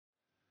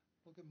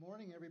Well, good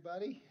morning,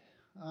 everybody.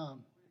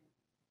 Um,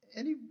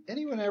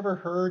 anyone ever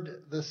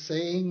heard the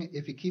saying,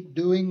 if you keep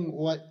doing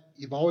what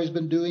you've always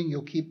been doing,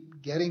 you'll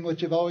keep getting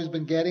what you've always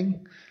been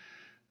getting?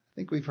 I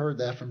think we've heard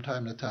that from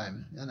time to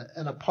time.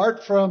 And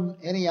apart from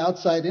any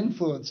outside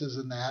influences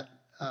in that,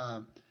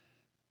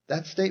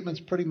 that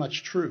statement's pretty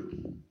much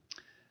true.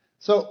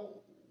 So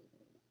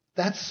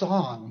that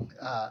song,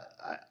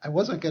 I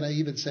wasn't going to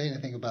even say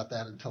anything about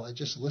that until I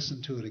just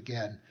listened to it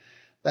again.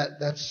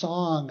 That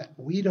song,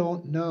 we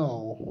don't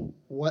know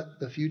what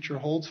the future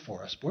holds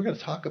for us. We're going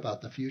to talk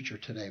about the future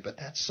today, but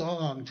that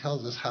song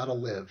tells us how to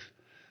live.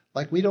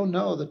 Like we don't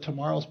know that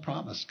tomorrow's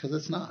promised, because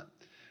it's not.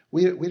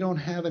 We don't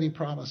have any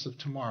promise of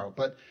tomorrow.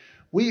 But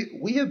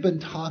we have been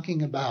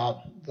talking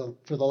about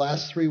for the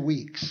last 3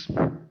 weeks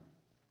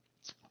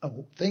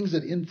of things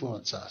that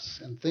influence us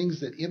and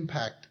things that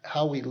impact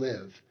how we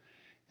live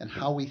and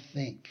how we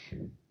think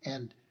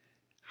and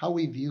how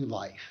we view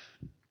life.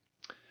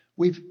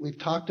 We've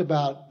talked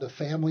about the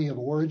family of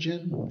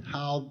origin,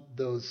 how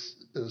those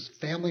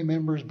family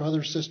members,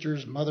 brothers,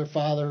 sisters, mother,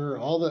 father,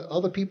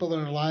 all the people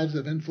in our lives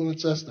that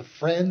influence us, the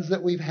friends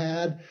that we've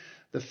had,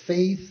 the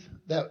faith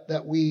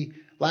that we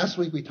last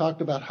week we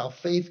talked about how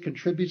faith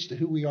contributes to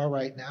who we are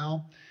right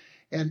now.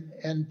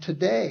 And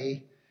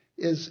today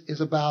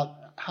is about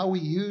how we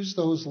use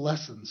those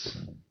lessons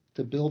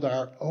to build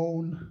our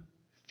own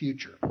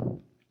future.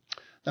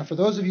 Now, for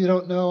those of you who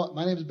don't know,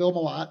 my name is Bill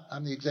Malott.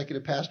 I'm the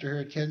executive pastor here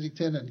at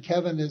Kensington, and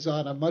Kevin is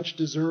on a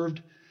much-deserved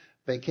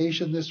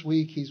vacation this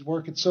week. He's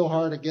working so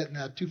hard at getting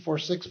that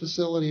 246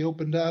 facility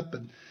opened up,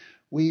 and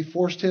we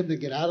forced him to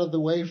get out of the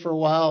way for a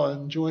while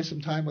and enjoy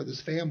some time with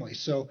his family.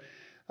 So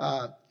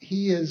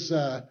he's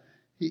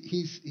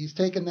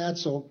taken that.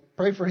 So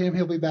pray for him.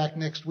 He'll be back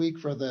next week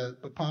for the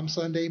Palm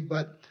Sunday,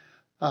 but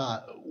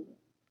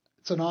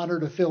it's an honor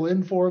to fill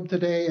in for him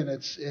today, and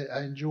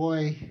I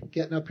enjoy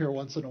getting up here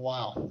once in a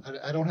while.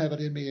 I don't have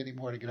it in me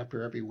anymore to get up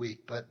here every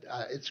week, but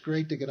it's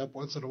great to get up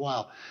once in a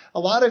while. A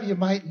lot of you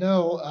might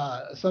know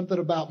something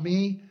about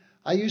me.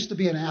 I used to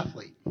be an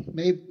athlete.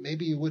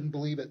 Maybe you wouldn't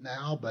believe it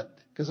now, but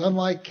because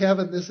unlike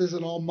Kevin, this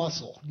isn't all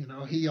muscle. You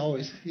know, he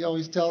always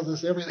tells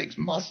us everything's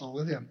muscle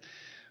with him.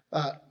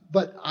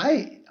 But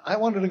I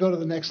wanted to go to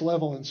the next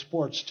level in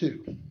sports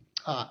too.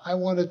 I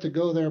wanted to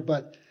go there,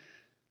 but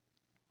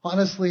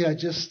honestly, I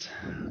just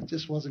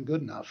wasn't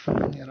good enough.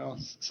 You know,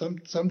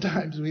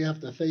 sometimes we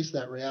have to face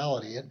that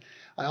reality. And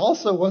I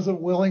also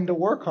wasn't willing to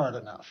work hard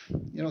enough.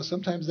 You know,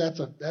 sometimes that's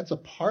a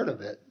part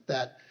of it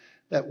that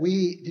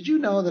did you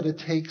know that it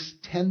takes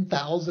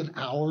 10,000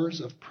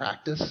 hours of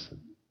practice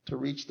to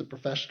reach the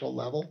professional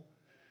level?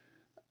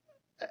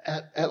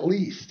 At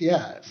least,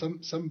 yeah.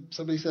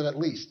 Somebody said at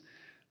least.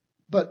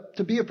 But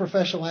to be a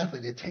professional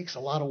athlete, it takes a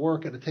lot of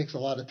work and it takes a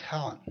lot of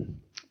talent.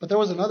 But there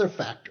was another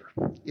factor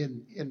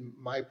in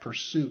my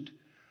pursuit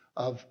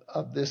of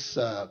this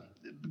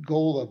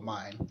goal of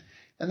mine.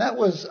 And that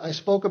was, I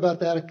spoke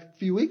about that a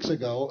few weeks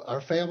ago, our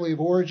family of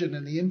origin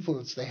and the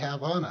influence they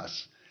have on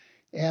us.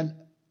 And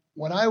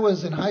when I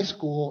was in high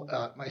school,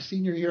 my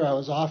senior year, I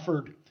was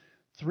offered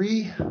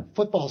 3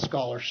 football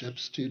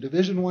scholarships to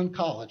Division I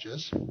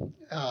colleges.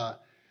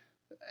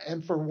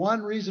 And for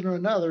one reason or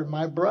another,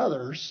 my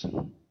brothers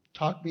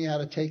talked me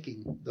out of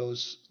taking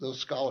those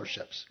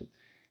scholarships.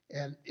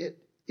 And it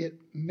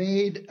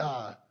made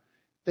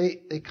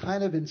they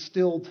kind of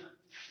instilled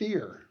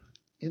fear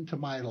into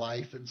my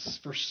life, and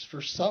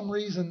for some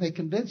reason they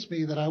convinced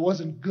me that I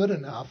wasn't good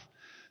enough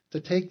to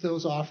take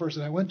those offers,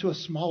 and I went to a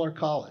smaller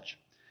college.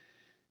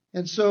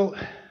 And so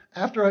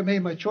after I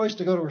made my choice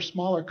to go to a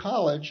smaller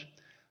college,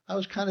 I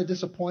was kind of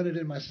disappointed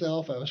in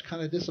myself. I was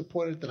kind of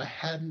disappointed that I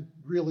hadn't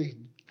really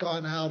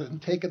gone out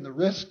and taken the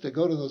risk to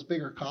go to those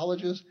bigger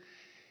colleges.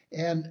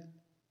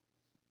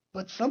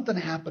 But something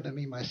happened to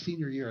me my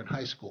senior year in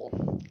high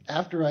school.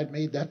 After I'd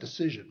made that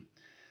decision,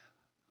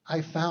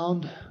 I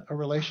found a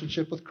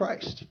relationship with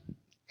Christ.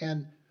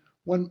 And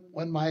when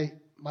my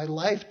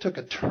life took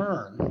a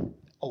turn,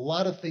 a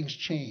lot of things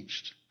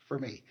changed for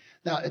me.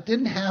 Now, it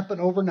didn't happen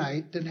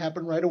overnight, didn't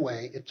happen right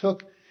away. It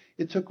took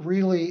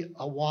really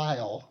a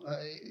while,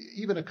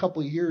 even a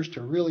couple of years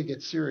to really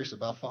get serious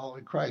about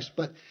following Christ.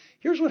 But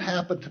here's what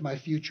happened to my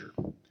future.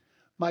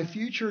 My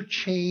future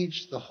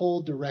changed the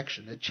whole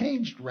direction. It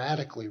changed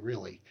radically,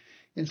 really.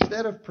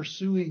 Instead of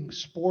pursuing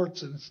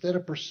sports and instead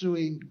of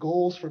pursuing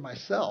goals for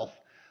myself,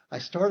 I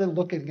started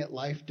looking at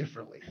life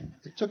differently.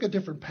 It took a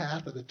different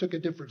path and it took a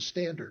different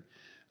standard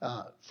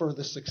for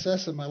the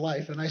success of my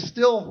life. And I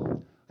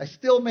still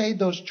made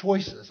those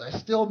choices. I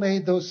still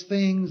made those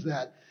things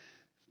that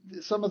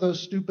some of those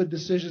stupid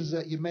decisions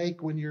that you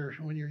make when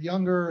you're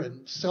younger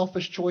and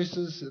selfish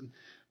choices.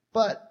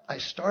 But I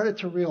started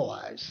to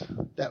realize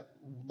that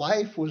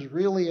life was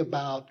really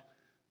about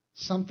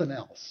something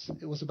else.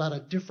 It was about a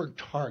different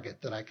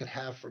target that I could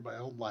have for my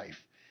own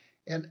life.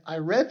 And I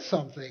read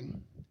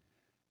something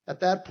at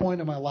that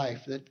point in my life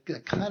that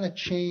kind of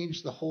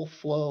changed the whole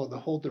flow, the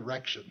whole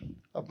direction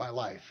of my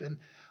life. And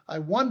I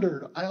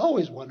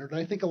always wondered, and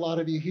I think a lot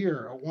of you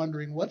here are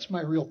wondering, what's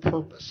my real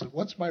purpose and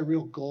what's my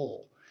real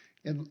goal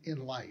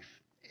in life?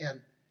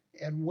 And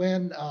And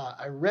when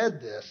I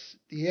read this,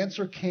 the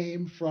answer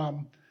came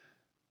from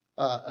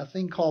a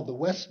thing called the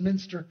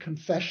Westminster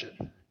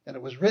Confession. And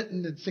it was written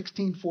in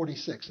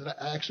 1646. And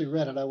I actually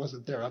read it. I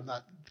wasn't there. I'm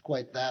not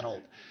quite that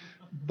old.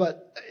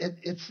 But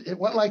it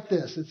went like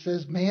this. It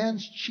says,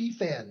 man's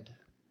chief end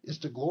is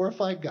to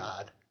glorify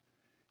God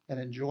and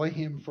enjoy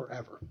him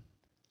forever.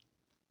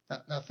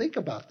 Now think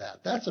about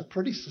that. That's a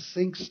pretty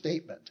succinct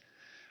statement.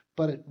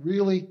 But it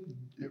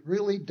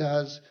really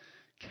does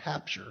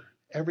capture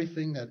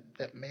everything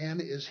that man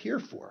is here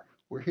for.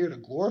 We're here to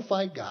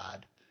glorify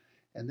God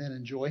and then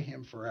enjoy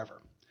him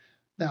forever.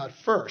 Now, at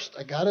first,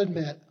 I got to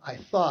admit, I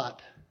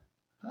thought,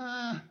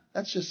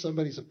 that's just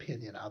somebody's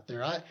opinion out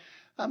there.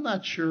 I'm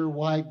not sure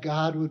why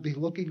God would be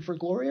looking for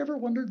glory. Ever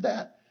wondered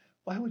that?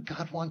 Why would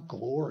God want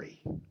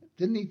glory?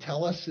 Didn't he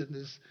tell us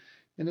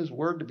in his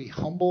word to be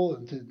humble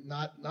and to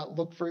not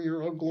look for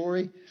your own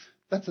glory?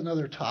 That's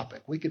another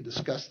topic. We can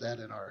discuss that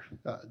in our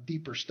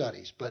deeper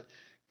studies. But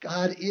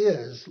God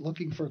is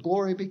looking for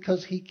glory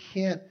because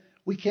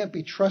we can't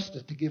be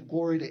trusted to give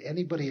glory to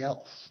anybody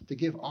else, to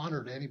give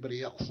honor to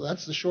anybody else. So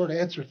that's the short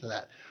answer to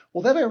that.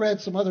 Well, then I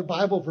read some other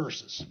Bible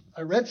verses.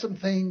 I read some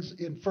things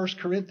in 1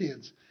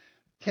 Corinthians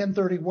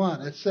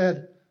 10:31. It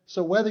said,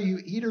 so whether you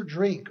eat or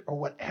drink or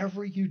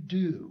whatever you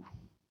do,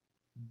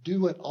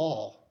 do it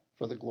all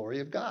for the glory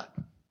of God.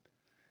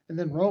 And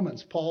then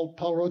Romans, Paul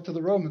wrote to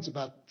the Romans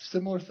about a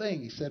similar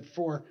thing. He said,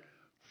 for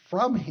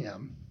from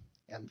him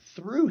and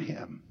through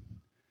him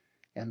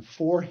and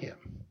for him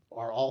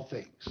are all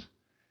things.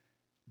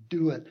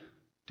 Do it.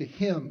 To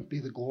him be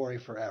the glory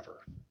forever.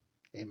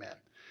 Amen.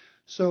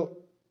 So,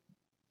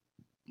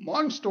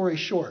 long story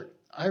short,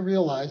 I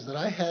realized that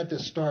I had to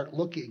start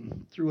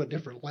looking through a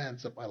different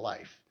lens at my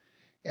life.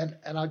 And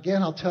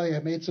again, I'll tell you, I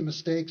made some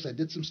mistakes. I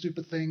did some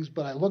stupid things.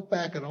 But I look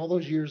back at all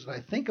those years and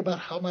I think about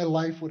how my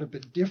life would have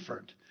been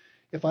different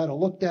if I'd have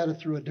looked at it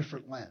through a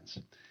different lens.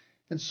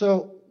 And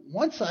so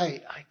once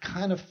I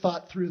kind of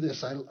thought through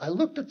this, I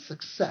looked at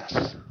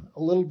success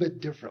a little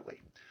bit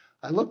differently.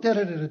 I looked at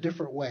it in a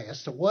different way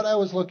as to what I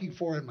was looking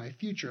for in my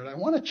future. And I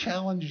want to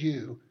challenge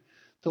you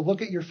to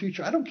look at your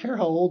future. I don't care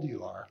how old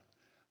you are.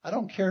 I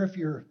don't care if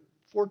you're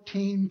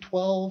 14,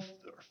 12,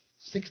 or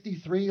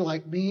 63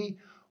 like me,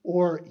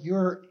 or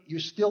you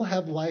still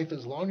have life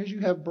as long as you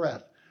have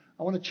breath.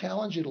 I want to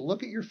challenge you to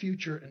look at your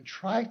future and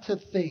try to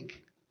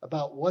think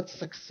about what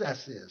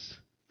success is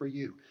for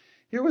you.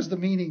 Here was the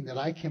meaning that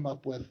I came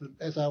up with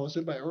as I was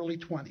in my early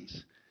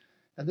 20s.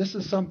 And this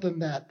is something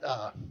that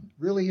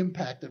really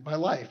impacted my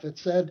life. It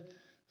said,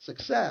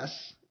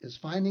 success is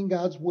finding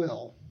God's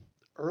will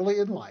early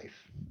in life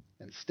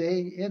and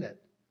staying in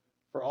it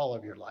for all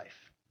of your life.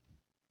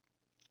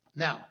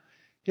 Now,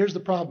 here's the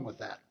problem with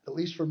that, at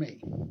least for me.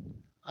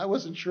 I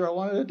wasn't sure I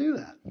wanted to do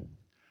that.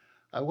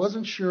 I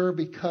wasn't sure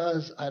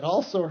because I'd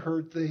also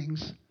heard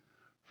things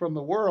from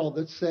the world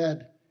that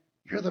said,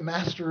 you're the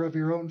master of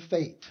your own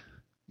fate.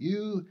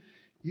 You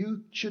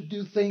should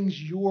do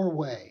things your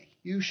way.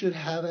 You should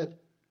have it.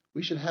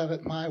 We should have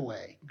it my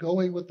way.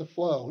 Going with the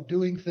flow,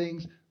 doing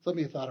things. Some of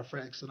you thought of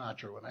Frank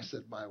Sinatra when I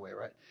said my way,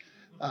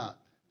 right?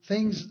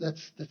 Things that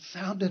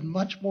sounded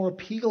much more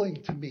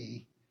appealing to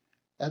me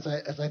as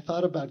I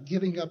thought about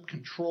giving up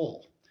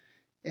control.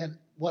 And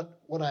what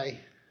I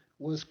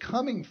was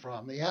coming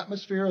from, the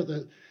atmosphere of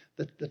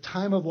the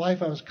time of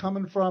life I was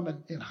coming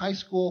from in high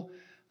school,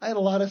 I had a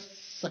lot of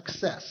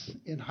success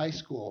in high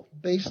school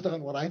based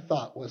on what I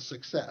thought was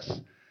success.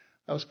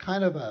 I was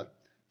kind of a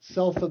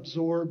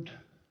self-absorbed,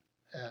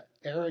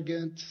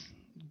 arrogant,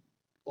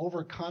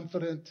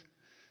 overconfident,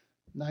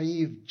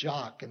 naive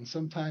jock and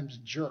sometimes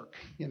jerk,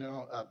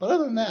 But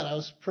other than that, I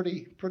was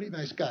pretty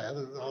nice guy,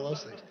 other than all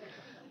those things.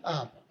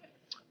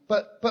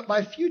 But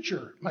my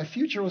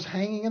future was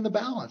hanging in the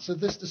balance of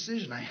this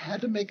decision. I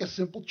had to make a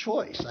simple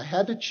choice. I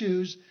had to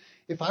choose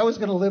if I was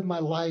going to live my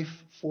life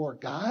for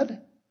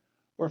God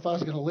or if I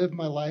was going to live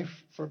my life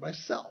for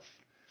myself.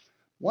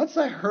 Once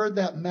I heard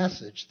that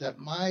message that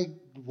my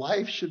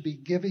life should be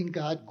giving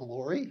God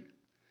glory,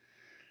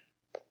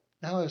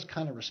 now I was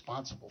kind of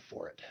responsible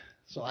for it.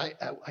 So I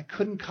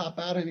couldn't cop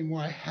out anymore.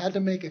 I had to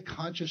make a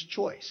conscious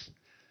choice.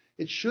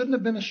 It shouldn't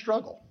have been a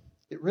struggle.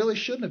 It really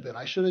shouldn't have been.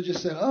 I should have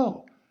just said,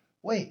 oh,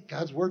 wait,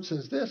 God's word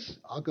says this.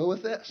 I'll go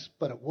with this.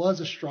 But it was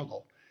a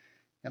struggle.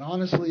 And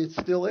honestly, it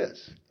still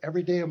is.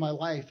 Every day of my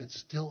life, it's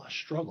still a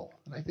struggle.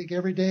 And I think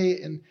every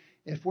day, and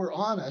if we're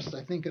honest,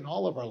 I think in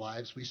all of our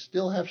lives, we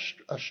still have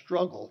a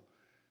struggle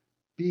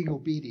being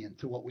obedient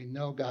to what we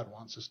know God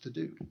wants us to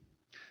do.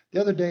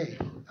 The other day,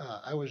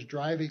 I was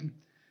driving,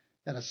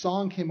 and a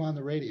song came on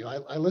the radio.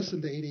 I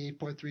listened to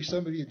 88.3.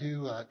 Some of you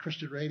do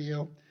Christian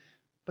radio,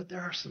 but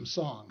there are some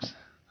songs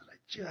that I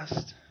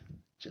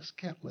just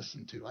can't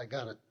listen to. I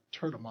got to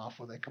turn them off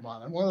when they come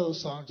on. And one of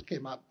those songs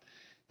came up,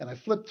 and I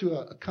flipped to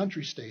a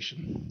country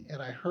station,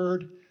 and I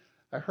heard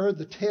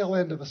the tail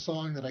end of a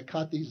song that I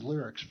caught these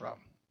lyrics from.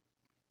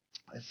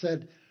 It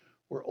said,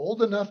 "We're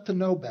old enough to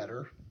know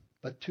better,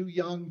 but too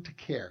young to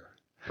care."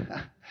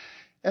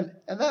 And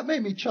that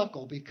made me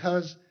chuckle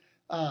because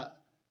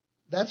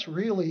that's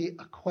really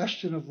a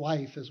question of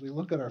life as we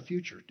look at our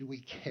future. Do we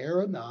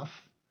care enough?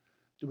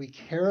 Do we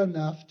care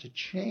enough to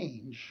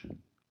change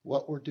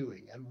what we're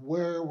doing and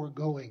where we're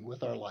going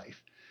with our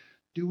life?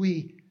 Do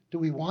we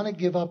want to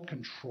give up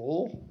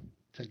control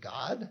to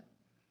God?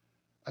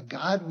 A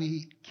God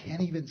we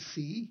can't even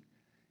see?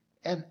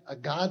 And a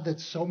God that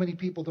so many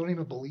people don't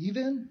even believe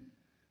in?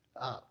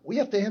 We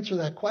have to answer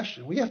that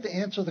question. We have to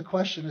answer the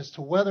question as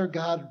to whether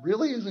God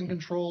really is in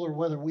control or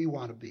whether we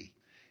want to be.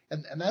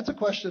 And that's a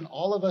question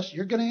all of us,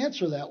 you're going to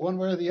answer that one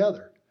way or the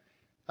other.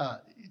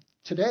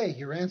 Today,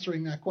 you're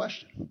answering that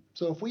question.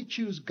 So if we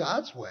choose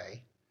God's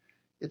way,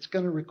 it's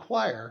going to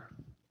require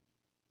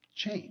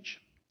change.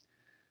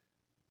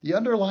 The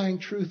underlying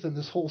truth in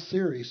this whole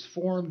series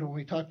formed when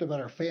we talked about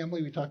our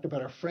family, we talked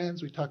about our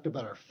friends, we talked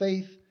about our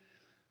faith.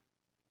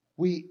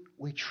 We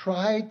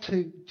tried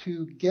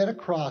to get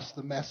across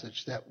the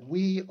message that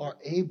we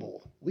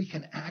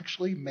can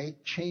actually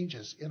make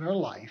changes in our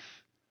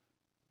life,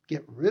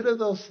 get rid of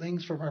those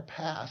things from our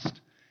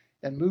past,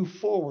 and move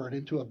forward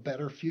into a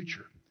better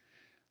future.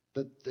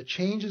 The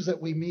changes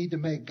that we need to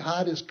make,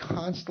 God is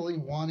constantly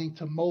wanting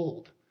to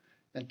mold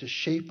and to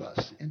shape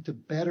us into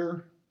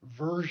better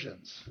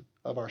versions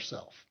of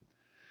ourselves.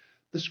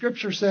 The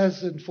scripture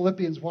says in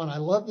Philippians 1, I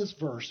love this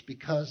verse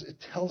because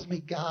it tells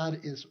me God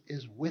is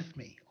with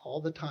me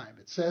all the time.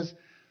 It says,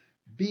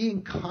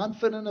 being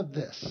confident of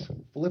this,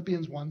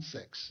 Philippians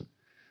 1:6,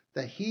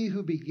 that he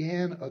who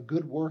began a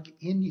good work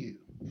in you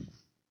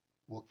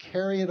will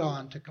carry it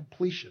on to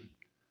completion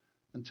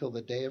until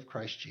the day of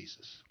Christ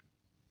Jesus.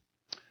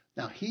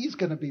 Now, he's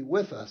going to be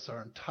with us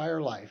our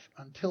entire life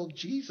until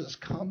Jesus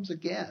comes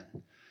again.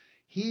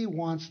 He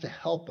wants to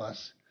help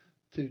us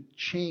to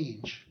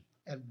change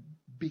and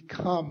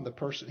become the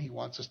person he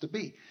wants us to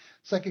be.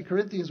 2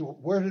 Corinthians,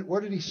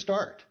 where did he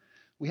start?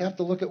 We have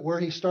to look at where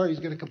he started. He's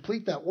going to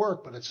complete that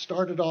work, but it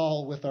started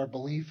all with our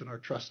belief and our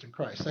trust in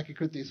Christ. 2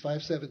 Corinthians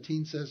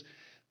 5:17 says,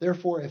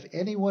 therefore, if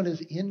anyone is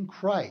in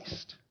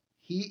Christ,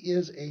 he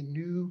is a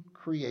new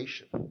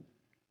creation.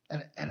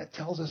 And it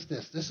tells us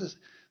this. This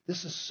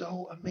is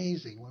so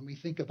amazing when we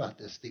think about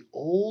this. The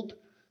old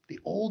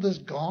is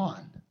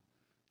gone,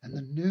 and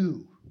the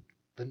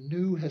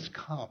new has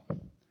come.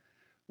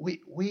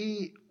 We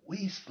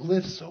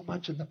live so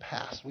much in the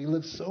past. We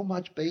live so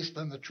much based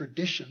on the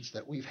traditions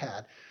that we've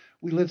had.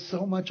 We live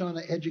so much on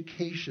the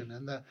education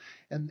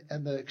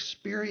and the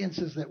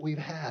experiences that we've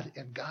had.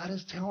 And God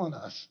is telling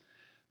us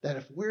that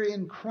if we're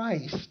in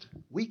Christ,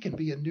 we can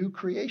be a new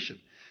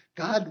creation.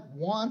 God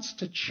wants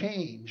to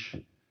change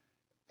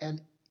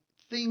and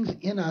things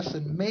in us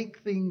and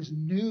make things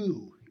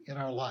new in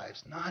our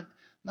lives,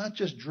 not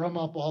just drum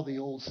up all the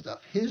old stuff.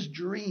 His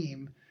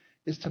dream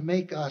is to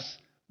make us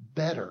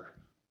better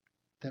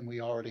than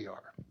we already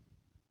are.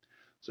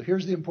 So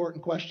here's the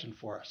important question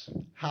for us.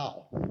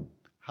 How?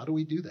 How do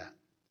we do that?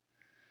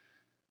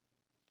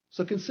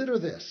 So consider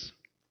this.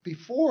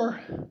 Before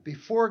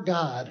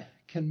God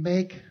can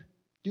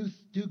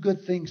do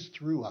good things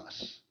through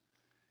us,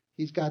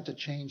 he's got to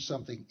change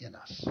something in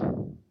us.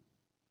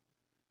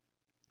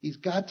 He's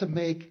got to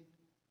make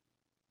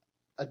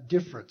a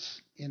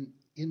difference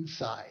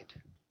inside.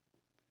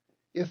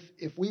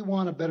 If we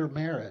want a better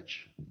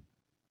marriage,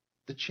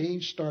 the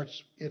change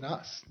starts in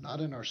us,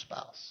 not in our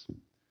spouse.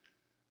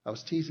 I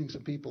was teasing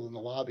some people in the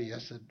lobby. I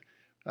said,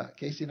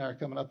 Casey and I are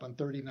coming up on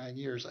 39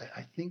 years.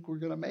 I think we're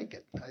going to make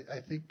it.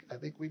 I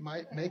think we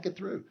might make it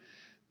through.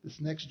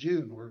 This next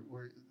June,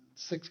 we're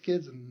 6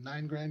 kids and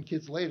 9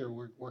 grandkids later.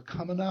 We're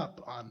coming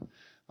up on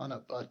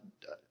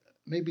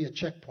maybe a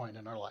checkpoint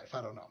in our life.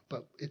 I don't know.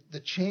 But the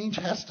change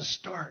has to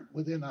start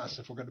within us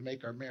if we're going to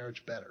make our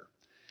marriage better.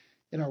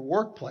 In our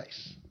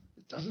workplace,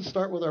 it doesn't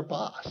start with our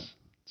boss.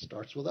 It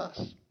starts with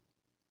us.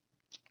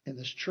 In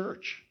this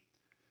church,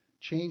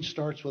 change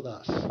starts with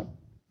us,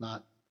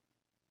 not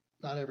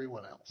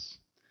everyone else.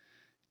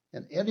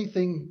 And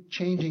anything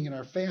changing in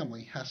our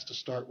family has to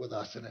start with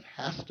us, and it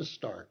has to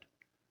start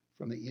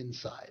from the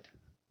inside.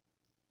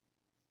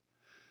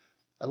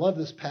 I love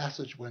this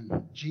passage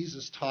when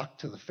Jesus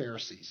talked to the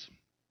Pharisees.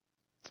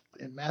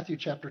 In Matthew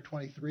chapter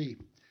 23,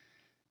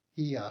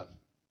 he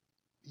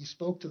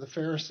spoke to the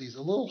Pharisees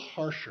a little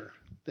harsher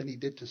than he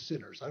did to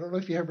sinners. I don't know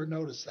if you ever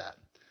noticed that.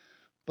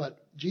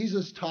 But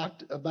Jesus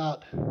talked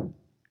about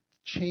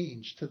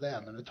change to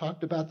them, and it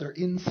talked about their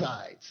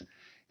insides.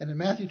 And in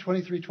Matthew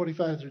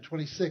 23:25 through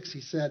 26,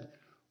 he said,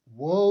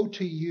 woe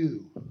to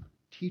you,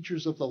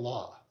 teachers of the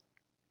law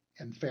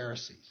and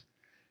Pharisees,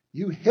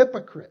 you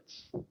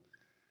hypocrites.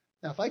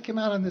 Now, if I came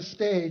out on this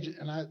stage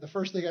and the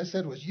first thing I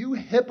said was, you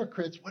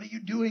hypocrites, what are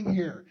you doing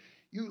here?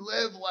 You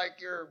live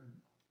like your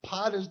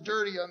pot is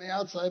dirty on the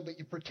outside, but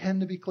you pretend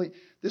to be clean.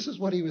 This is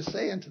what he was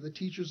saying to the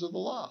teachers of the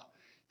law.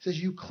 He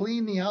says, you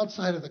clean the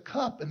outside of the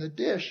cup and the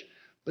dish,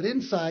 but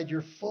inside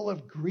you're full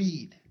of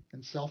greed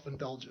and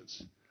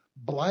self-indulgence.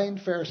 Blind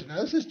Pharisee.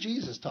 Now, this is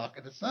Jesus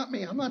talking. It's not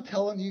me. I'm not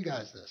telling you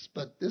guys this,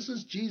 but this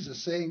is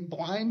Jesus saying,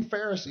 blind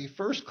Pharisee,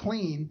 first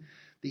clean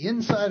the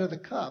inside of the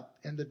cup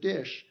and the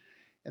dish,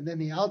 and then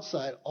the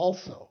outside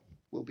also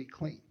will be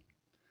clean.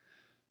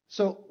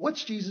 So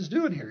what's Jesus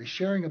doing here? He's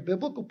sharing a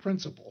biblical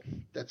principle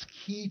that's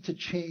key to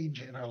change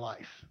in our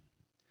life.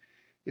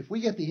 If we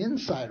get the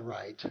inside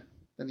right,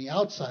 then the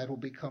outside will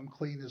become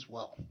clean as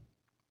well.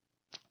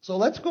 So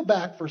let's go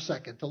back for a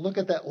second to look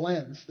at that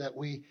lens that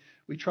we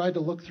tried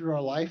to look through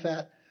our life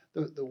at.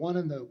 The one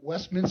in the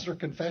Westminster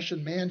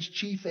Confession, man's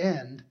chief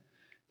end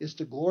is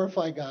to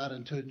glorify God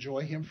and to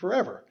enjoy him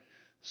forever.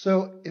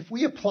 So if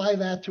we apply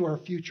that to our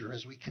future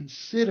as we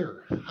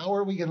consider how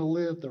are we going to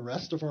live the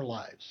rest of our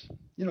lives,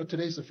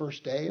 today's the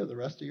first day of the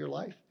rest of your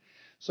life.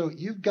 So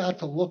you've got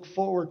to look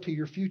forward to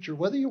your future,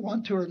 whether you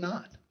want to or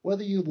not,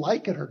 whether you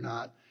like it or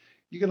not.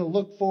 You're going to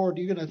look forward.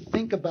 You're going to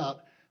think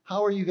about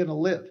how are you going to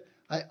live.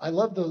 I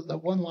love the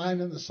one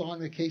line in the song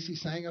that Casey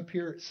sang up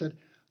here. It said,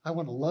 I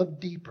want to love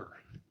deeper,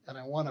 and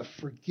I want to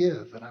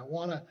forgive, and I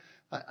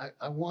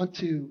want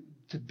to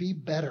be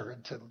better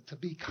and to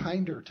be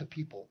kinder to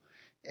people.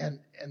 And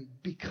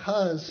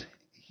because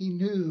he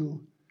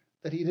knew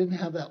that he didn't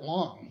have that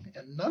long,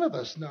 and none of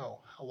us know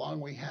how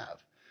long we have.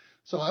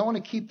 So I want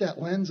to keep that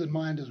lens in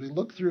mind as we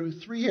look through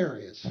 3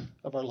 areas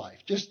of our life.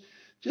 Just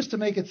to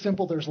make it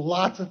simple, there's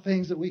lots of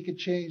things that we could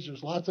change.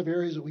 There's lots of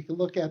areas that we could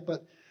look at,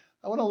 but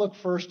I want to look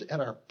first at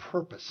our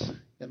purpose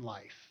in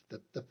life,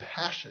 the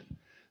passion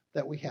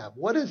that we have.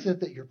 What is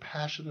it that you're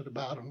passionate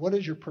about, and what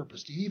is your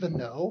purpose? Do you even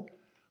know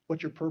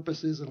what your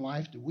purpose is in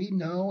life? Do we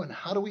know, and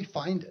how do we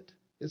find it?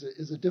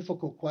 Is a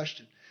difficult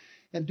question.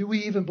 And do we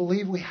even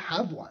believe we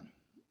have one?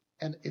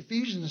 And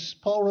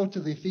Paul wrote to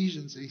the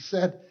Ephesians, and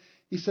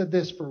he said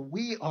this, for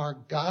we are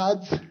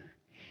God's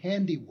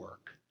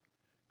handiwork,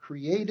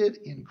 created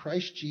in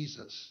Christ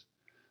Jesus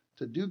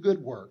to do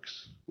good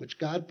works, which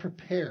God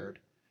prepared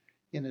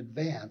in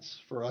advance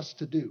for us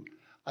to do.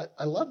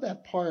 I love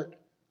that part.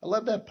 I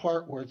love that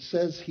part where it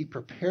says he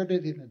prepared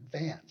it in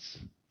advance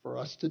for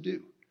us to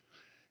do.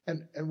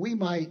 And we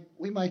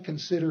might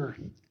consider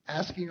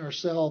asking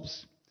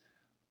ourselves,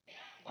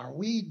 are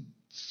we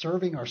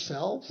serving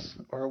ourselves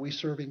or are we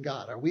serving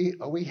God? Are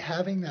we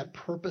having that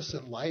purpose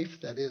in life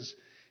that is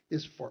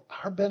for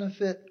our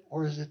benefit,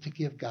 or is it to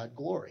give God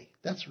glory?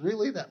 That's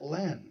really that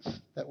lens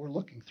that we're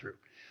looking through.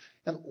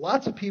 And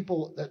lots of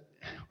people that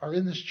are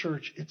in this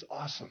church, it's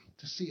awesome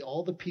to see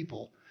all the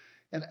people.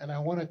 And I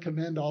want to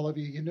commend all of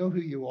you. You know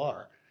who you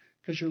are,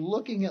 because you're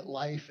looking at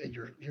life and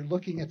you're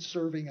looking at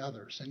serving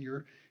others, and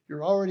you're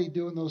already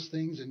doing those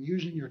things and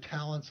using your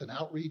talents and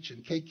outreach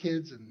and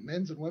K-Kids and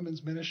men's and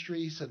women's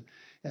ministries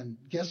and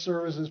guest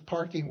services,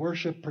 parking,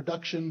 worship,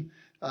 production,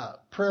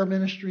 prayer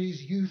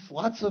ministries, youth,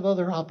 lots of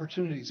other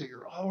opportunities that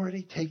you're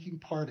already taking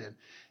part in.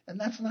 And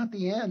that's not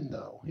the end,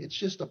 though. It's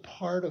just a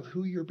part of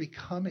who you're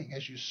becoming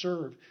as you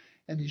serve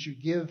and as you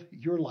give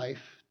your life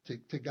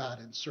to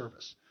God in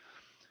service.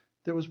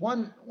 There was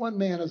one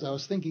man, as I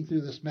was thinking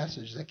through this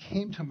message, that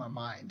came to my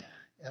mind,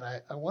 and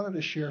I wanted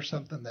to share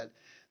something that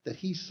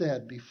he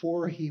said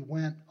before he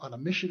went on a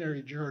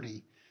missionary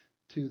journey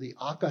to the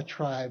Auca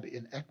tribe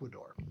in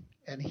Ecuador.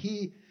 And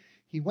he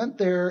went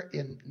there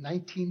in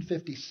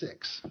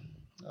 1956.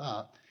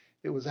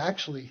 It was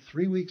actually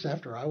 3 weeks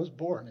after I was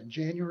born, in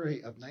January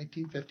of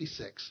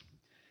 1956.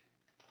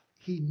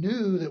 He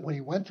knew that when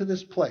he went to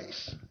this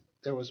place,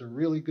 there was a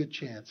really good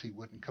chance he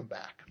wouldn't come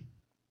back.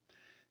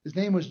 His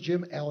name was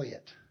Jim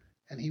Elliot,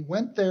 and he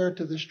went there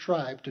to this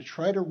tribe to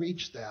try to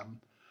reach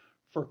them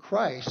for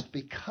Christ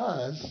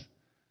because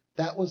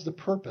that was the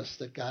purpose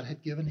that God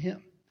had given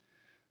him.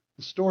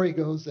 The story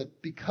goes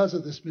that because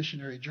of this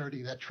missionary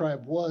journey, that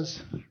tribe was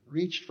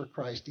reached for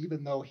Christ,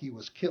 even though he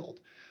was killed.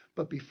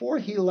 But before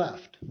he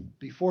left,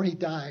 before he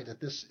died in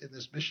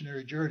this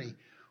missionary journey,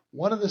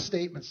 one of the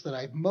statements that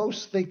I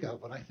most think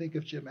of when I think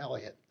of Jim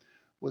Elliot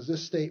was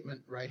this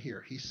statement right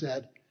here. He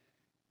said,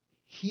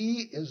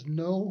 "He is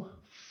no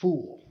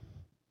fool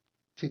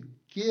to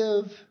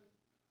give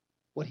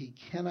what he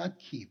cannot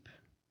keep,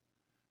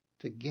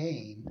 to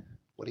gain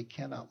what he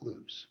cannot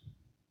lose."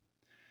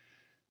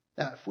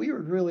 Now, if we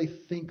would really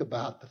think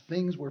about the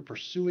things we're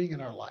pursuing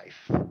in our life,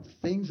 the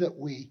things that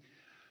we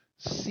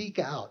seek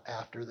out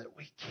after that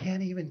we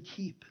can't even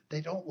keep,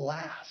 they don't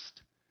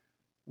last,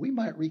 we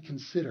might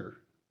reconsider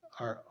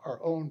our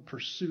own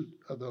pursuit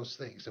of those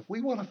things. If we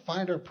want to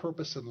find our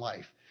purpose in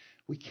life,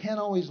 we can't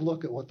always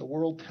look at what the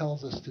world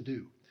tells us to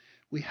do.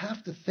 We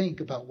have to think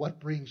about what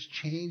brings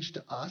change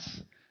to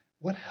us,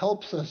 what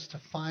helps us to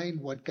find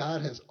what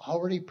God has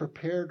already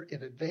prepared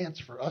in advance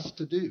for us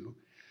to do.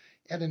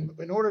 And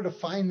in order to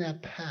find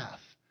that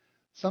path,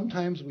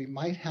 sometimes we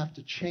might have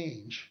to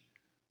change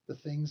the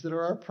things that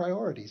are our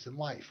priorities in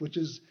life, which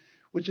is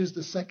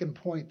the second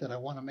point that I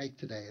want to make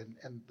today,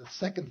 and the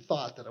second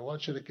thought that I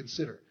want you to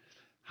consider.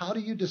 How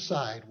do you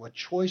decide what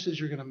choices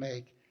you're going to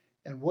make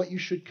and what you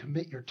should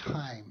commit your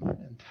time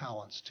and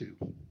talents to?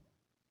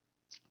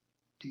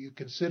 Do you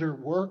consider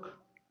work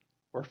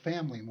or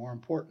family more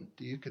important?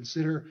 Do you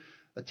consider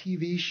a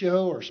TV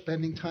show or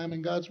spending time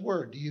in God's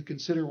Word? Do you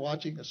consider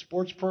watching a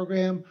sports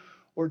program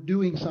or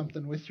doing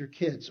something with your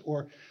kids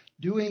or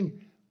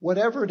doing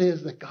whatever it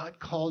is that God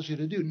calls you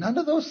to do? None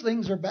of those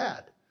things are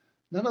bad.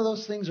 None of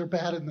those things are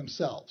bad in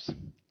themselves.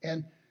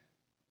 And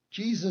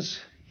Jesus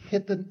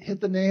hit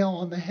the nail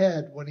on the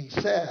head when he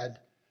said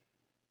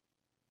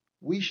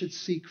we should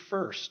seek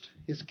first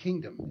his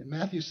kingdom. In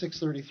Matthew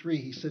 6:33,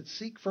 he said,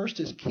 seek first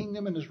his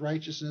kingdom and his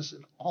righteousness,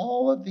 and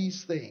all of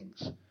these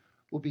things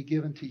will be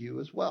given to you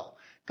as well.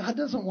 God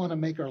doesn't want to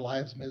make our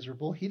lives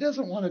miserable. He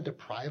doesn't want to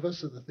deprive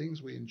us of the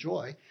things we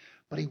enjoy,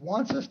 but he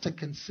wants us to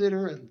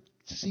consider and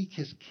seek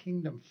his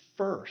kingdom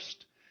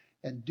first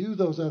and do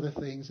those other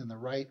things in the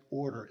right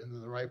order,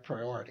 in the right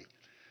priority.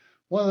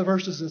 One of the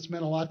verses that's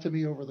meant a lot to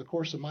me over the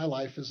course of my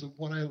life is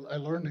one I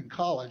learned in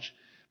college.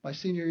 My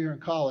senior year in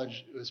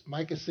college, it was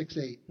Micah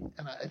 6:8,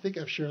 and I think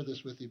I've shared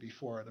this with you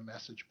before in a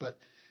message, but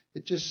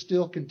it just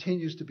still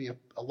continues to be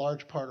a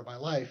large part of my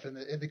life. And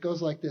it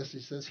goes like this. He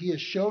says, he has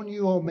shown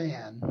you, O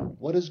man,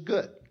 what is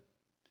good.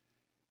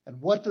 And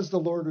what does the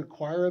Lord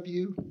require of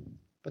you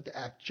but to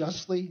act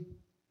justly,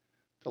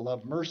 to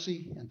love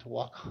mercy, and to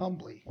walk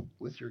humbly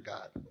with your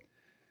God.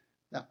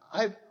 Now,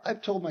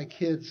 I've told my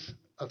kids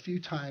a few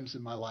times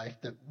in my life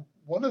that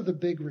one of the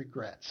big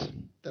regrets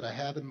that I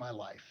have in my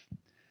life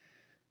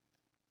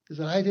is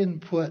that I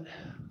didn't put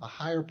a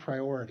higher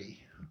priority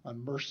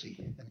on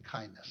mercy and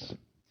kindness.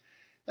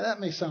 And that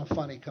may sound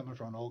funny coming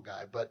from an old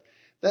guy, but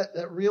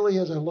that really,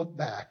 as I look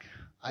back,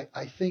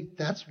 I think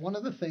that's one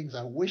of the things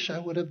I wish I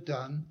would have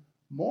done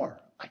more.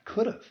 I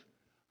could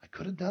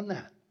have done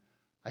that.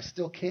 I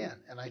still can,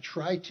 and I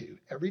try to.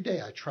 Every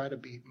day I try to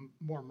be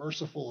more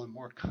merciful and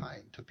more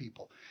kind to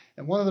people.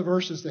 And one of the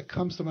verses that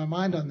comes to my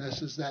mind on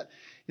this is that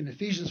in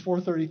Ephesians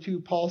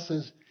 4:32, Paul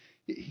says,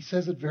 he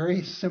says it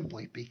very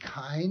simply, be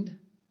kind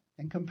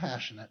and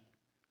compassionate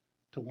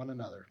to one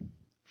another,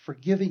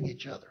 forgiving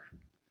each other,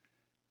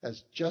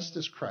 as just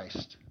as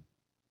Christ,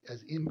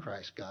 as in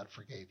Christ, God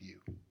forgave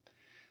you.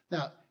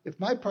 Now, if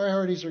my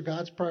priorities are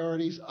God's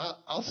priorities,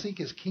 I'll seek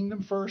his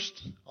kingdom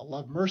first. I'll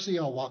love mercy.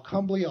 I'll walk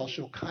humbly. I'll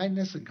show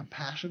kindness and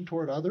compassion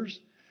toward others.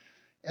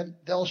 And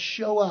they'll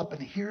show up.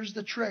 And here's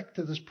the trick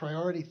to this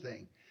priority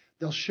thing.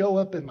 They'll show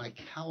up in my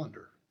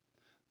calendar.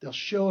 They'll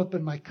show up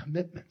in my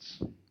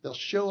commitments. They'll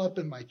show up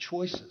in my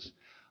choices.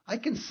 I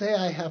can say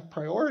I have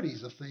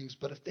priorities of things,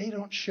 but if they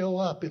don't show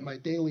up in my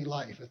daily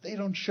life, if they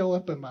don't show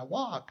up in my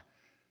walk,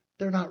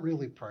 they're not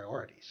really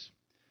priorities.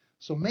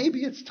 So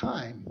maybe it's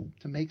time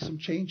to make some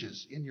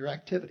changes in your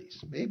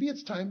activities. Maybe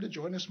it's time to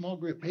join a small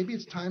group. Maybe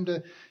it's time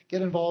to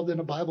get involved in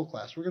a Bible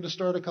class. We're going to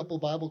start a couple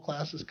of Bible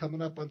classes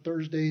coming up on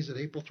Thursdays at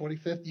April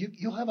 25th.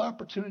 You'll have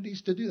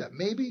opportunities to do that.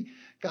 Maybe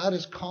God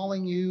is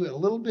calling you a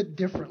little bit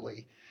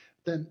differently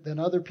than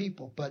other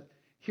people. But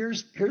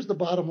here's the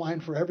bottom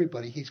line for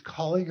everybody. He's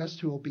calling us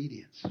to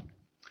obedience.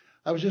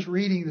 I was just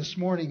reading this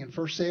morning in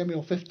 1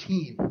 Samuel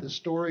 15, the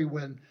story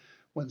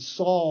when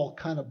Saul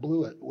kind of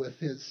blew it with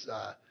his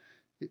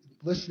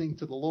listening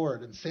to the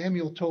Lord. And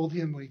Samuel told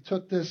him when he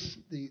took these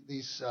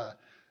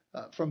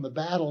from the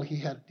battle, he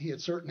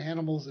had certain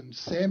animals, and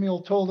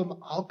Samuel told him,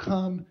 I'll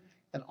come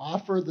and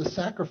offer the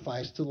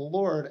sacrifice to the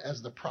Lord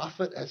as the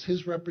prophet, as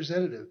his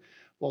representative.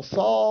 Well,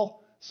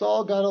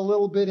 Saul got a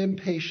little bit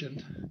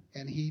impatient,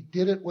 and he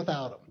did it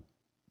without him.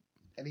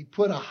 And he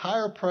put a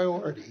higher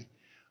priority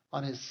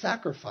on his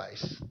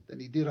sacrifice than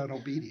he did on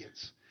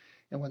obedience.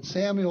 And when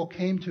Samuel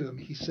came to him,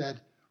 he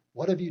said,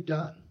 what have you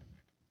done?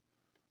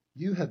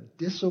 You have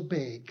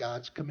disobeyed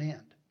God's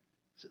command.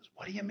 He says,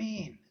 what do you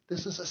mean?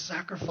 This is a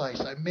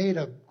sacrifice. I made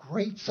a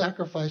great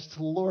sacrifice to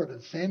the Lord.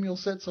 And Samuel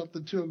said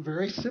something to him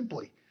very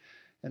simply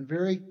and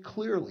very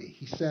clearly.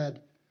 He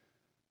said,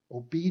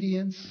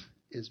 obedience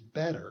is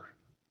better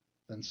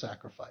than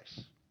sacrifice.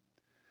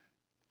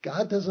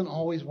 God doesn't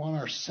always want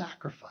our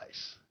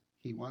sacrifice.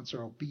 He wants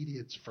our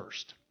obedience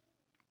first.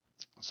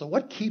 So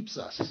what keeps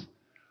us?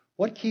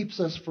 What keeps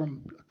us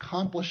from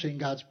accomplishing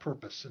God's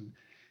purpose and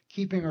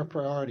keeping our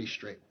priorities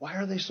straight? Why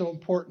are they so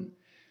important?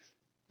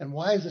 And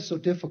why is it so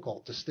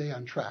difficult to stay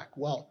on track?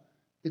 Well,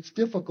 it's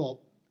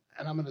difficult,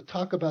 and I'm going to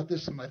talk about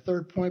this in my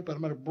third point, but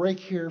I'm going to break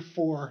here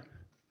for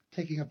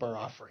taking up our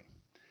offering.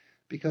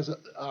 Because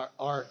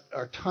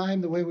our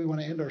time, the way we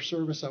want to end our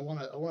service, I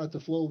want it to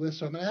flow with this.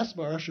 So I'm going to ask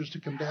our ushers to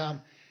come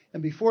down.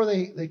 And before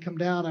they come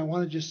down, I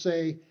want to just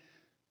say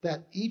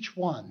that each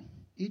one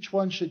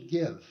should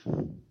give,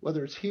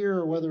 whether it's here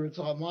or whether it's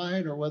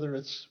online or whether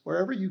it's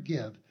wherever you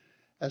give,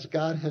 as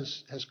God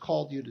has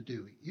called you to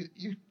do.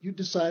 You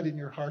decide in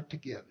your heart to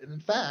give. And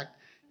in fact,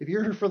 if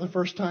you're here for the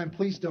first time,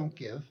 please don't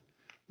give.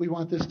 We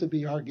want this to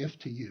be our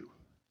gift to you.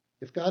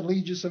 If God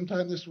leads you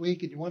sometime this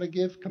week and you want to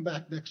give, come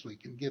back next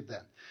week and give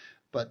then.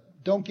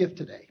 But don't give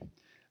today.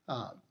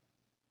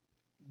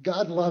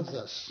 God loves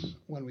us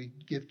when we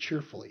give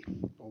cheerfully,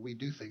 when we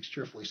do things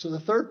cheerfully. So the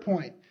third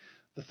point,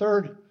 the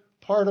third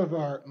part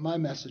of my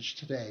message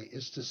today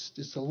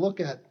is to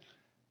look at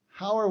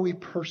how are we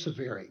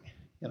persevering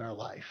in our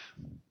life.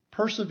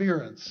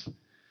 Perseverance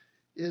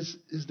is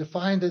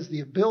defined as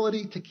the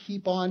ability to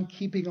keep on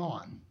keeping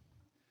on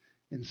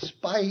in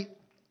spite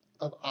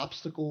of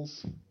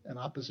obstacles and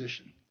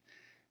opposition.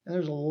 And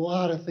there's a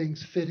lot of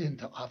things fit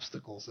into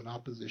obstacles and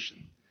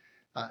opposition.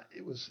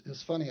 It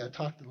was funny. I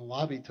talked in the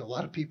lobby to a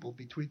lot of people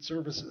between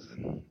services,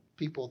 and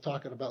people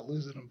talking about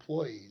losing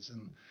employees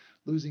and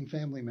losing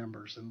family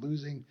members and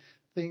losing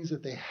things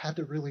that they had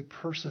to really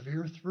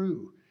persevere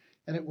through.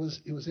 And it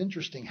was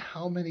interesting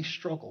how many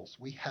struggles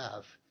we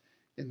have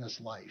in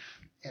this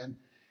life. And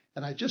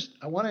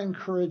I want to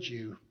encourage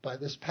you by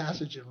this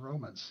passage in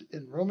Romans.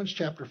 In Romans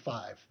chapter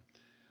 5,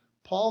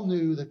 Paul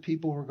knew that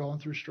people were going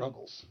through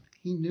struggles.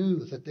 He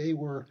knew that they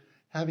were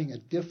having a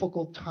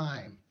difficult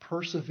time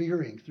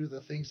persevering through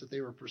the things that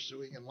they were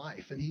pursuing in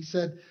life. And he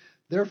said,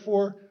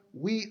 therefore,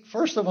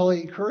 first of all,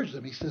 he encouraged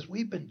them. He says,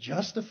 we've been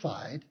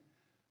justified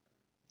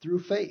through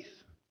faith.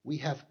 We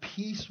have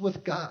peace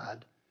with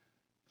God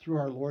through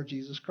our Lord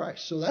Jesus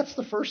Christ. So that's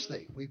the first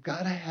thing. We've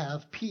got to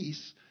have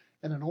peace,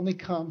 and it only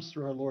comes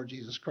through our Lord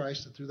Jesus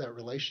Christ and through that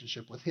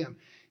relationship with him.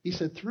 He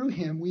said, through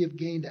him we have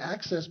gained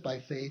access by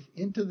faith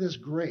into this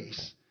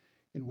grace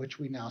in which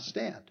we now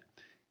stand.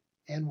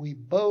 And we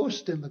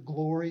boast in the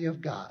glory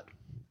of God.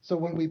 So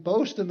when we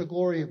boast in the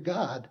glory of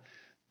God,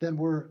 then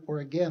we're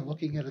again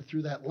looking at it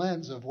through that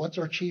lens of what's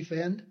our chief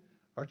end?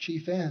 Our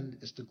chief end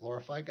is to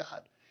glorify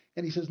God.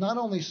 And he says, not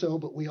only so,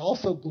 but we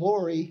also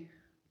glory.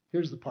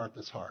 Here's the part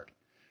that's hard.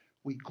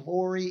 We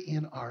glory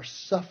in our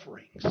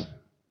sufferings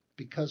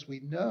because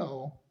we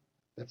know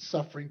that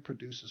suffering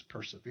produces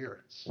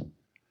perseverance.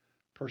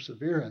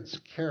 Perseverance,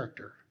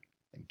 character,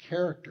 and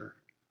character,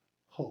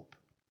 hope.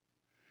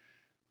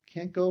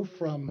 Can't go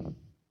from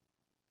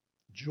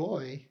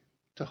joy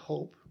to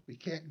hope. We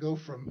can't go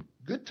from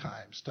good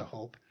times to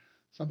hope.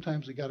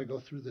 Sometimes we got to go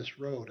through this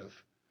road of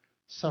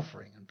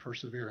suffering and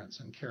perseverance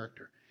and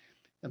character.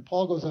 And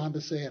Paul goes on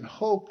to say, and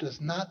hope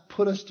does not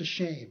put us to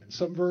shame. In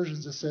some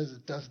versions it says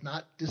it does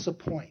not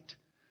disappoint,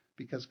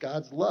 because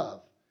God's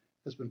love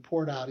has been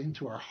poured out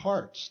into our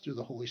hearts through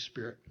the Holy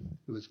Spirit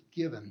who's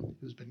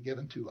been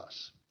given to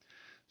us.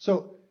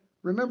 So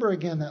remember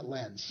again that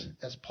lens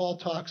as Paul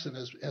talks and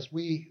as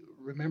we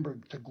remember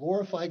to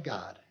glorify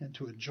God and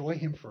to enjoy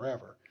him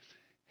forever,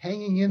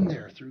 hanging in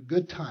there through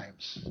good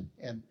times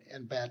and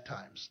bad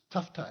times,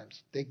 tough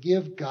times. They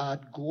give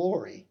God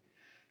glory.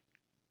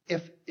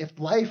 If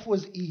life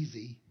was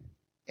easy,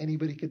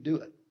 anybody could do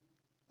it.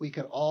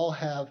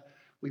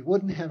 We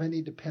wouldn't have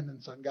any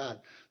dependence on God.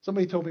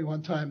 Somebody told me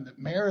one time that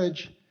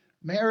marriage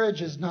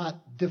is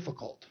not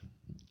difficult.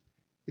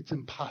 It's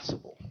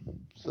impossible,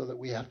 so that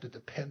we have to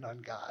depend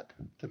on God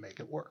to make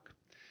it work.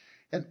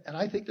 And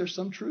I think there's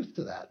some truth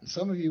to that. And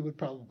some of you would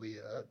probably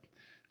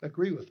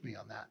agree with me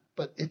on that.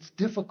 But it's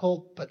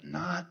difficult, but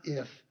not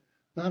if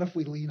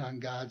we lean on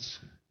God's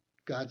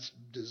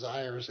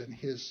desires and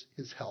his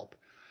help.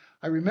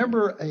 I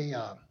remember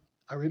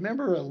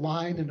a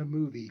line in a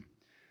movie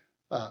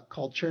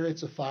called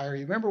Chariots of Fire.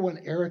 You remember when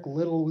Eric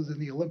Liddell was in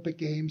the Olympic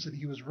Games and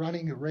he was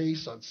running a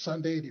race on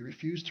Sunday and he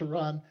refused to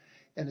run,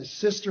 and his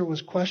sister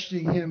was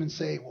questioning him and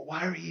saying, well,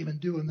 why are you even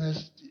doing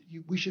this?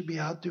 We should be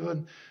out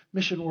doing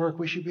mission work.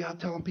 We should be out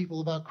telling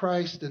people about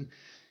Christ. And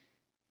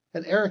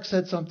Eric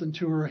said something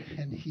to her,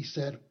 and he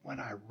said, when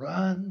I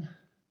run,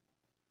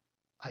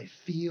 I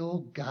feel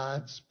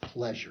God's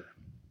pleasure.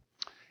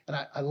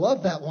 And I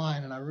love that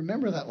line, and I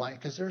remember that line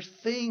because there's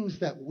things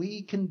that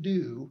we can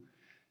do.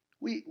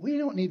 We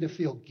don't need to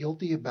feel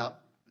guilty about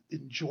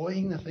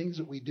enjoying the things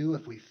that we do.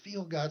 If we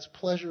feel God's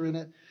pleasure in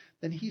it,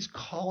 then he's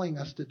calling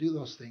us to do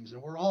those things.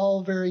 And we're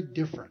all very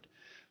different.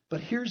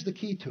 But here's the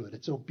key to it.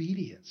 It's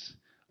obedience.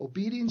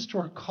 Obedience to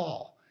our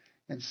call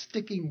and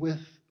sticking with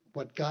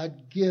what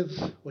God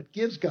gives, what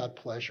gives God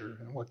pleasure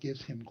and what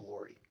gives him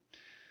glory.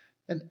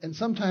 And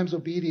sometimes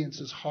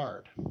obedience is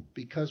hard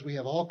because we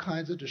have all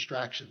kinds of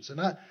distractions. And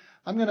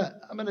I'm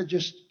gonna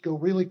just go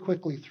really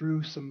quickly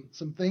through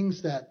some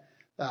things that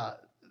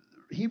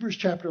Hebrews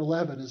chapter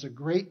 11 is a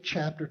great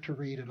chapter to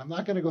read, and I'm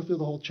not going to go through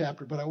the whole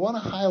chapter, but I want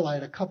to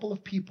highlight a couple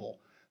of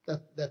people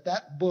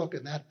that book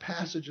and that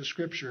passage of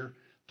Scripture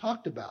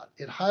talked about.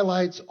 It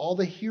highlights all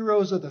the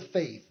heroes of the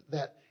faith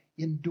that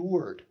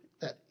endured,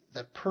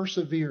 that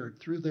persevered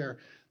through their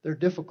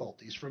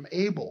difficulties, from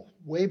Abel,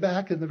 way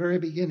back in the very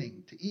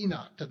beginning, to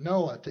Enoch, to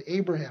Noah, to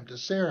Abraham, to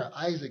Sarah,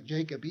 Isaac,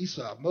 Jacob,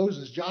 Esau,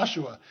 Moses,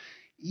 Joshua,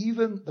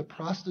 even the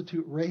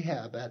prostitute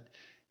Rahab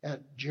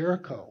at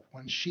Jericho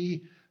when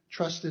she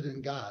trusted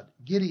in God.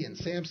 Gideon,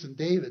 Samson,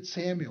 David,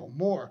 Samuel,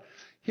 more.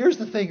 Here's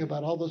the thing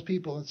about all those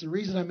people. It's the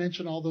reason I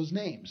mention all those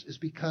names is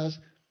because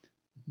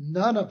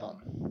none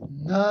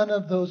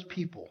of those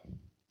people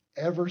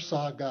ever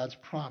saw God's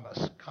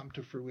promise come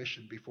to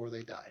fruition before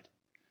they died.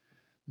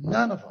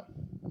 None of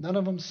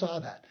them saw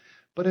that.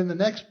 But in the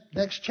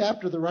next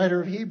chapter, the writer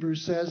of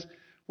Hebrews says,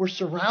 we're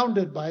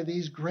surrounded by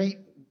these great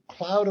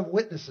cloud of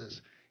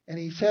witnesses. And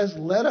he says,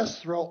 let us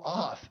throw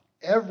off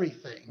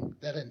everything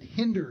that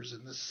hinders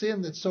and the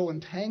sin that so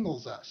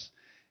entangles us,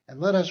 and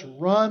let us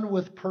run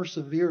with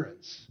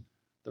perseverance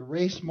the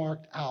race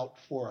marked out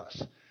for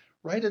us.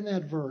 Right in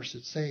that verse,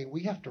 it's saying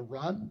we have to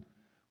run,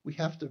 we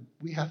have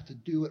to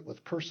do it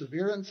with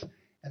perseverance,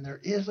 and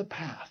there is a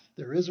path,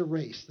 there is a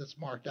race that's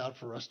marked out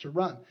for us to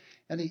run.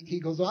 And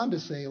he goes on to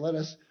say, let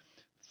us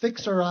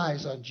fix our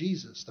eyes on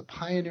Jesus, the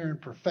pioneer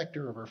and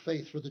perfecter of our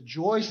faith. For the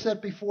joy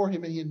set before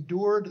him, and he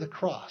endured the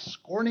cross,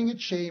 scorning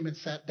its shame, and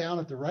sat down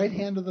at the right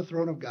hand of the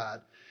throne of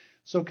God.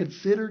 So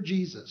consider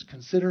Jesus,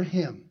 consider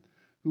him,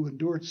 who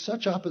endured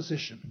such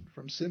opposition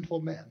from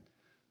sinful men,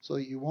 so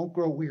that you won't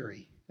grow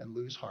weary and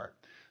lose heart.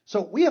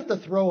 So we have to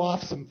throw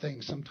off some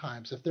things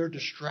sometimes if they're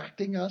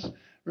distracting us.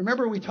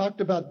 Remember we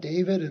talked about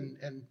David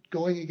and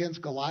going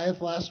against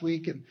Goliath last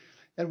week,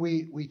 and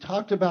we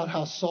talked about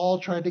how Saul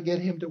tried to get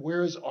him to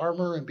wear his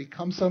armor and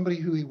become somebody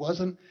who he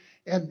wasn't.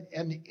 And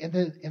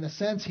in a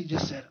sense, he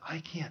just said, I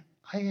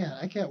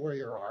can't wear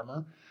your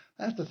armor.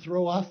 I have to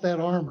throw off that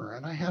armor,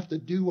 and I have to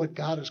do what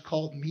God has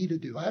called me to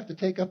do. I have to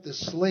take up this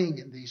sling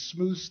and these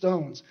smooth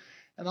stones,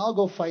 and I'll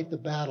go fight the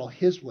battle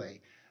his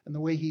way and the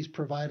way he's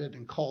provided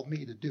and called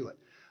me to do it.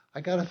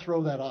 I got to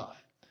throw that off.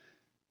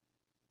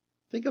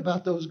 Think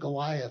about those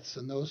Goliaths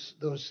and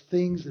those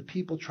things that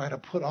people try to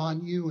put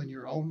on you in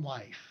your own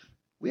life.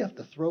 We have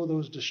to throw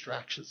those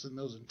distractions and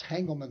those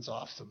entanglements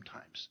off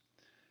sometimes.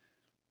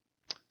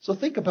 So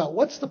think about,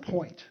 what's the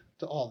point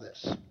to all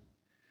this?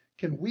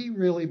 Can we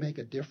really make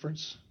a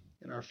difference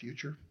in our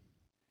future?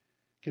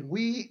 Can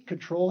we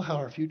control how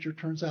our future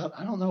turns out?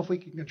 I don't know if we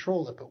can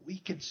control it, but we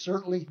can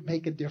certainly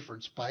make a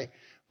difference by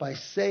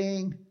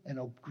saying and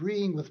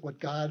agreeing with what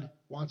God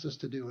wants us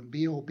to do and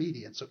be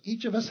obedient. So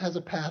each of us has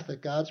a path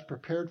that God's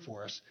prepared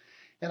for us.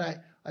 And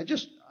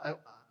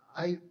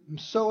I'm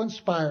so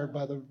inspired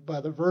by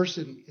the verse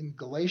in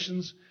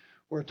Galatians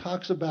where it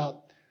talks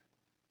about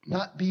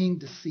not being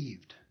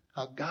deceived,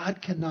 how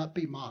God cannot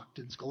be mocked.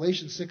 In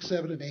Galatians 6,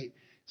 7, and 8, it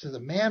says, a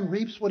man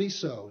reaps what he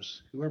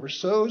sows. Whoever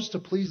sows to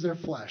please their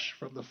flesh,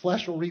 from the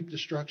flesh will reap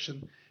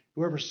destruction.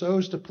 Whoever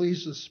sows to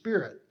please the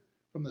Spirit,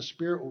 from the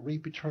Spirit will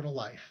reap eternal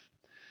life.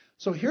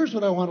 So here's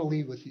what I want to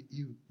leave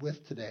you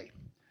with today.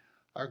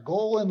 Our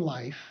goal in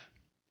life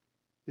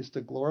is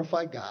to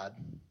glorify God.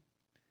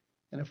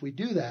 And if we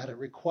do that, it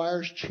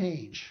requires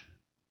change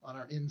on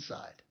our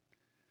inside.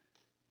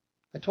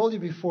 I told you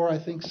before, I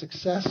think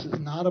success is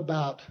not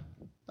about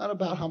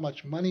how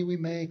much money we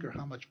make or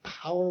how much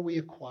power we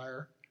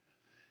acquire.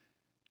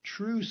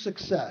 True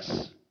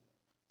success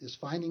is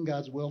finding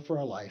God's will for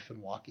our life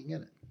and walking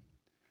in it.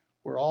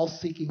 We're all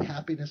seeking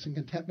happiness and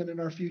contentment in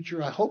our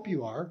future. I hope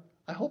you are.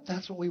 I hope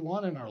that's what we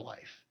want in our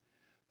life.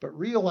 But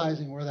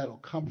realizing where that'll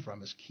come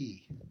from is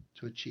key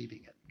to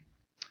achieving it.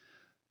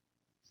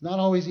 It's not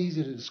always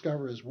easy to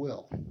discover His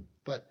will,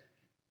 but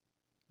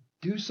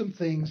do some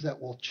things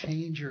that will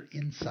change your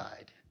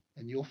inside,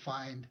 and you'll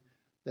find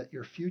that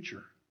your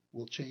future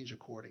will change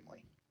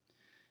accordingly.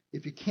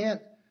 If you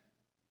can't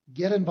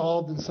get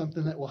involved in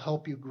something that will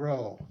help you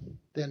grow,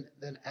 then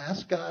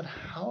ask God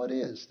how it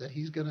is that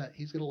He's gonna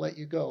let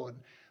you go and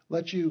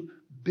let you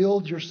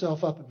build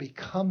yourself up and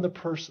become the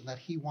person that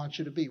He wants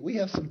you to be. We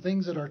have some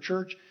things at our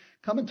church.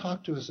 Come and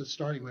talk to us at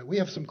Starting Way. We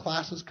have some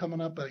classes coming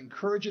up. I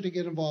encourage you to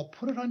get involved.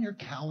 Put it on your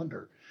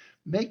calendar.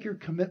 Make your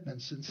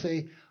commitments and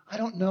say, I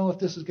don't know if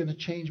this is going to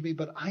change me,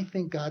 but I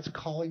think God's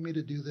calling me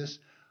to do this.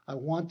 I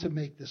want to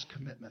make this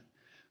commitment.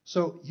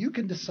 So you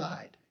can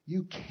decide.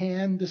 You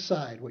can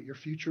decide what your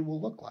future will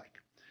look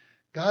like.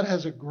 God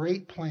has a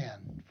great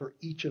plan for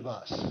each of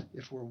us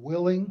if we're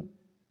willing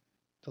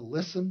to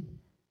listen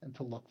and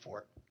to look for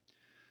it.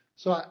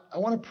 So I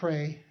want to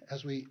pray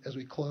as we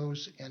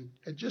close and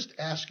just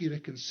ask you to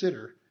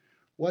consider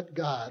what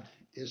God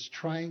is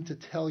trying to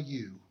tell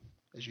you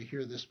as you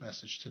hear this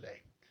message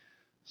today.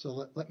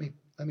 So let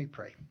me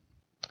pray.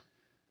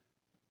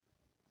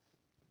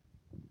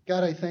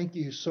 God, I thank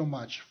you so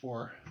much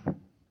for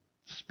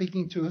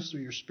speaking to us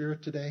through your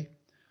Spirit today,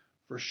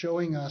 for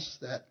showing us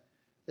that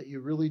you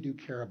really do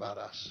care about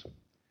us.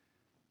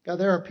 God,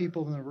 there are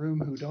people in the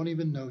room who don't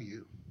even know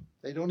you.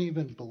 They don't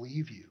even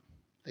believe you.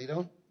 They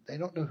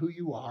don't know who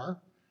you are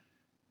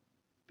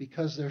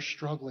because they're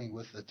struggling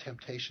with the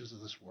temptations of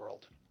this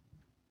world.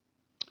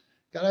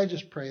 God, I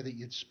just pray that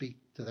you'd speak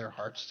to their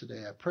hearts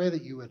today. I pray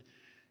that you would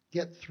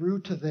get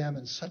through to them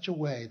in such a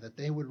way that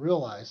they would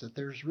realize that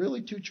there's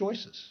really two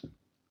choices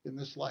in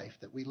this life,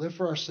 that we live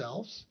for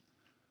ourselves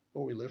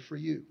or we live for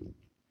you.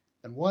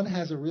 And one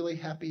has a really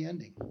happy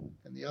ending,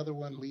 and the other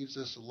one leaves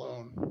us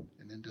alone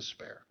and in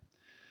despair.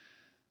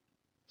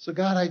 So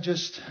God, I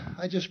just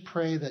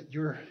pray that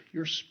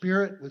your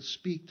Spirit would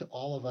speak to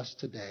all of us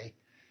today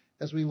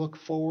as we look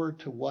forward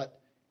to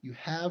what you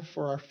have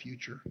for our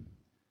future,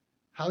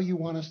 how you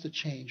want us to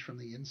change from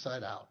the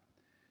inside out.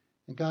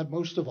 And God,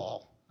 most of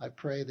all, I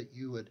pray that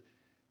you would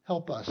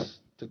help us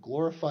to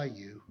glorify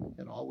you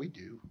in all we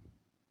do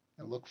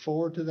and look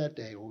forward to that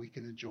day where we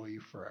can enjoy you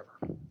forever.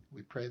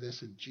 We pray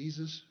this in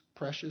Jesus'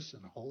 precious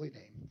and holy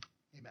name.